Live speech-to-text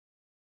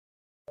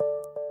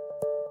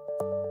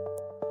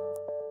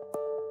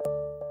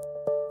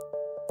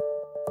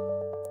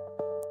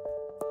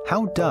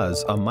How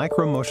does a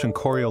micromotion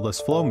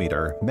Coriolis flow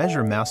meter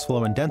measure mass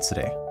flow and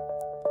density?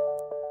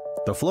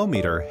 The flow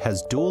meter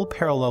has dual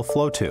parallel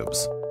flow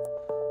tubes.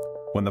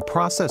 When the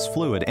processed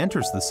fluid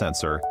enters the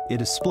sensor,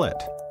 it is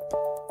split.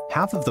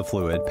 Half of the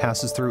fluid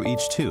passes through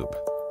each tube.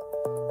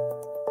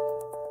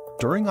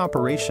 During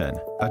operation,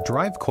 a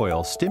drive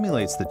coil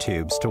stimulates the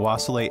tubes to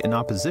oscillate in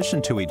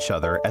opposition to each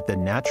other at the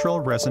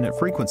natural resonant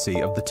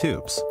frequency of the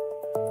tubes.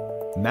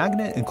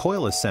 Magnet and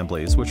coil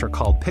assemblies, which are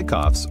called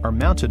pickoffs, are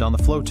mounted on the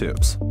flow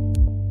tubes.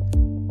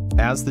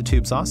 As the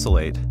tubes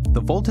oscillate,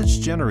 the voltage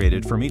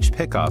generated from each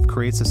pickoff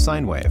creates a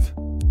sine wave.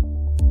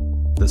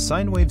 The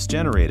sine waves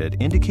generated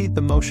indicate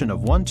the motion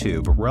of one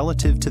tube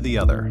relative to the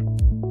other.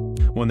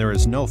 When there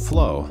is no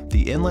flow,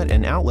 the inlet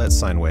and outlet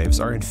sine waves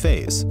are in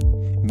phase,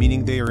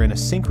 meaning they are in a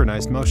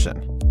synchronized motion.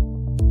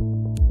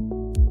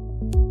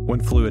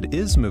 When fluid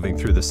is moving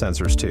through the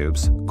sensor's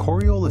tubes,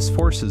 Coriolis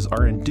forces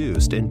are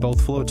induced in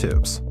both flow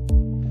tubes.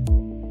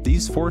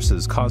 These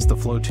forces cause the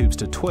flow tubes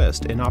to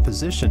twist in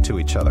opposition to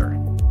each other.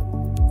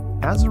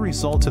 As a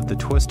result of the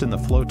twist in the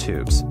flow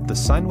tubes, the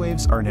sine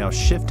waves are now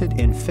shifted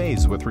in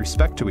phase with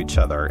respect to each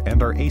other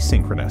and are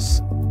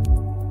asynchronous.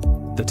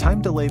 The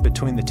time delay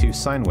between the two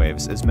sine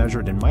waves is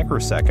measured in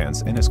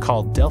microseconds and is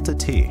called delta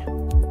t.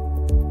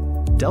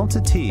 Delta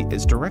t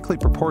is directly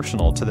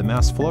proportional to the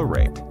mass flow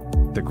rate.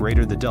 The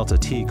greater the delta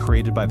t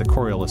created by the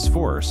Coriolis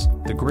force,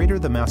 the greater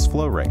the mass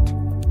flow rate.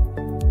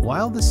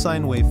 While the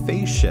sine wave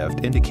phase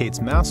shift indicates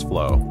mass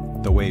flow,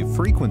 the wave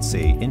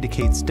frequency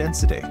indicates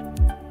density.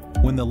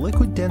 When the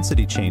liquid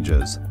density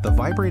changes, the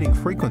vibrating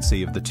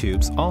frequency of the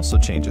tubes also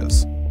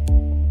changes.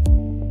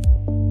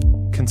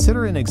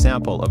 Consider an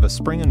example of a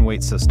spring and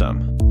weight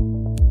system.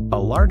 A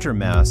larger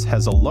mass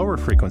has a lower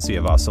frequency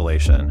of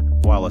oscillation,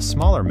 while a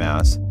smaller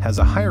mass has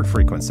a higher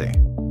frequency.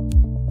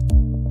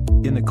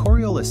 In the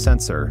Coriolis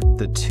sensor,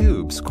 the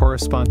tubes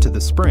correspond to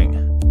the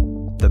spring.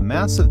 The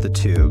mass of the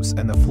tubes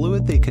and the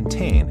fluid they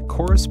contain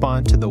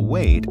correspond to the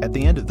weight at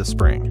the end of the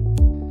spring.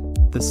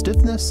 The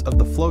stiffness of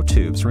the flow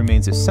tubes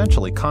remains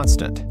essentially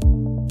constant.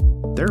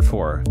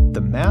 Therefore, the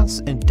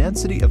mass and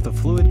density of the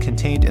fluid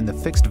contained in the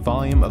fixed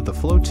volume of the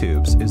flow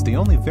tubes is the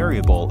only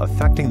variable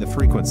affecting the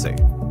frequency.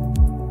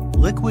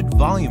 Liquid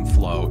volume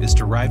flow is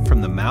derived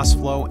from the mass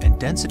flow and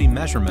density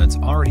measurements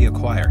already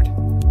acquired.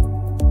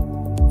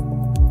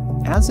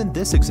 As in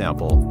this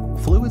example,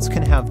 fluids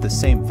can have the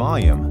same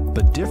volume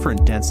but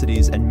different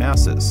densities and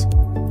masses.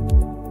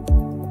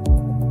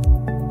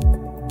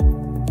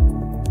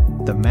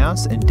 The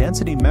mass and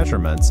density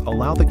measurements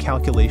allow the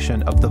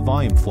calculation of the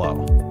volume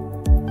flow.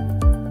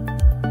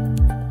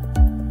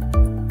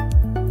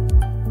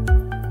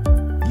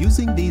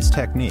 Using these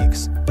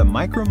techniques, the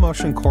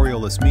micromotion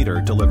Coriolis meter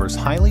delivers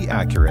highly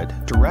accurate,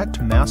 direct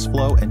mass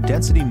flow and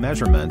density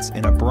measurements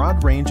in a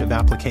broad range of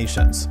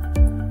applications.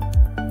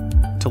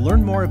 To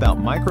learn more about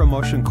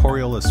micromotion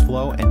Coriolis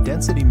flow and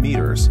density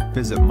meters,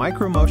 visit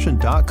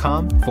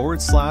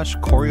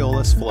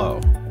micromotion.com/Coriolis flow.